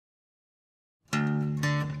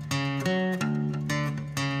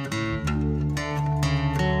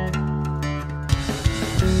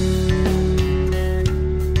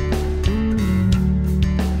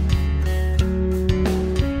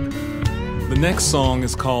next song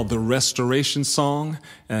is called the Restoration Song,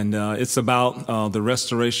 and it's about the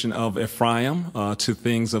restoration of Ephraim to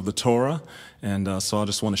things of the Torah, and so I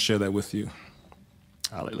just want to share that with you.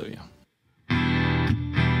 Hallelujah.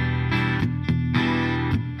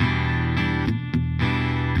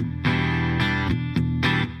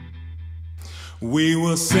 We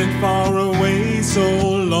were sent far away so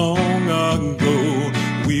long ago.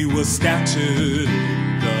 We were scattered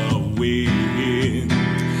in the wind.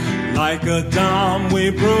 Like a dam, we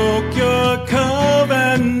broke your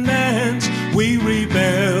covenant. We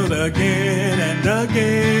rebelled again and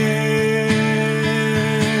again.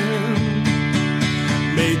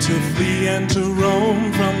 Made to flee and to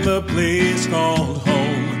roam from the place called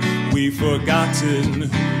home. We've forgotten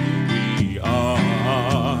who we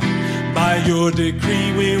are. By your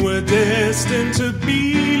decree we were destined to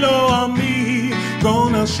be lo-ami,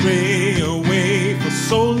 gone astray away for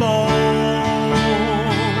so long.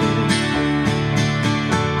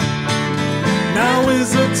 Now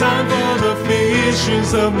is the time for the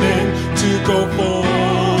fishers of men to go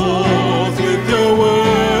forth with your word.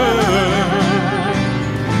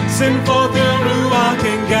 Send forth your Ruach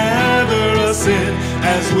and gather us in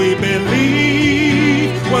as we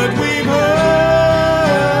believe what we've heard.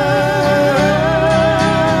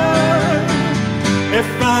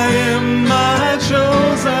 Ephraim, my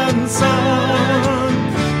chosen son,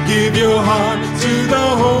 give your heart to the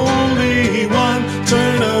Holy One.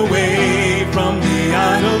 Turn away from the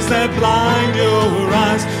idols that blind your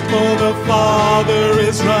eyes, for the Father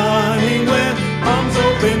is running with arms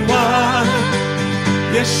open wide.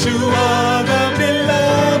 Yeshua the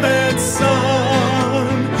beloved Son,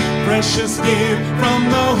 precious gift from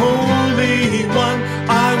the Holy One.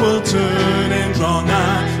 I will turn and draw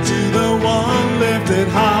nigh to the one lifted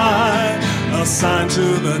high, a sign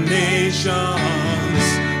to the nations,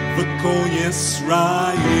 the Kol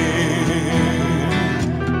Yisrael.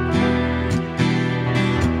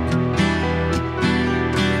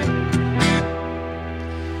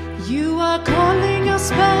 You are calling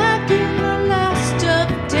us back in the last of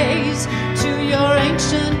days to your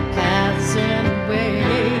ancient paths and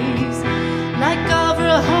ways. Like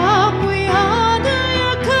Abraham, we honor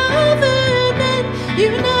your covenant.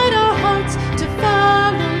 Unite our hearts to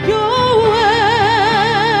follow your ways.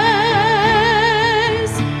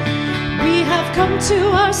 We have come to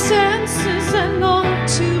our senses and long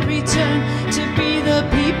to return to be the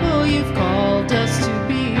people you've called us to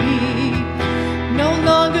be. No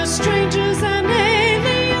longer strangers and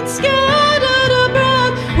aliens scattered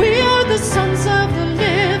abroad. We are the sons of the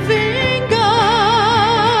living God.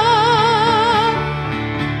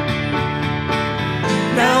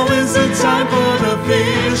 Now is the time for the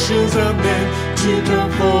fishers of men to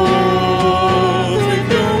come forth with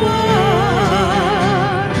your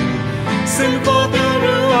word. Send forth the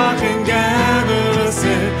Ruach and gather us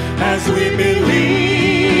in as we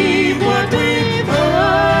believe what we've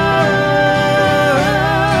heard.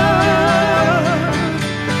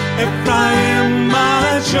 Ephraim,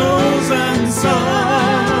 my chosen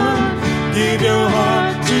son, give your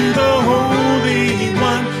heart to the Holy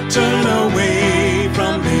One. Turn away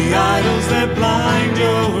from the idols that blind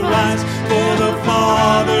your eyes, for the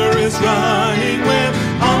Father is running with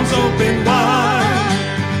arms open wide.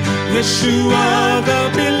 Yeshua the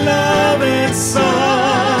beloved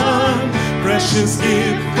Son, precious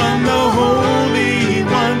gift from the Holy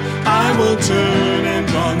One. I will turn and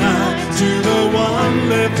draw nigh to the one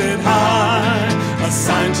lifted high, a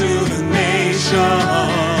sign to the nation.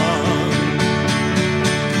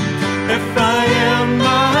 Ephraim,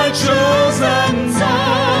 my chosen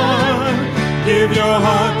son, give your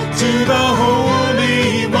heart to the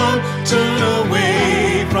Holy One. Turn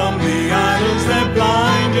away from the idols that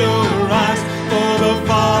blind your eyes, for the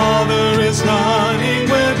Father is running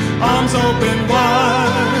with arms open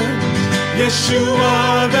wide.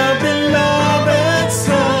 Yeshua the beloved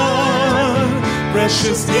Son,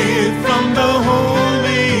 precious gift from the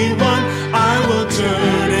Holy One. I will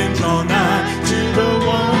turn and draw nigh to the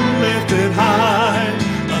one lifted high,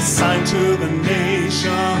 a sign to the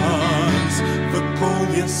nations, the Kol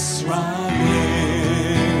Yisrael.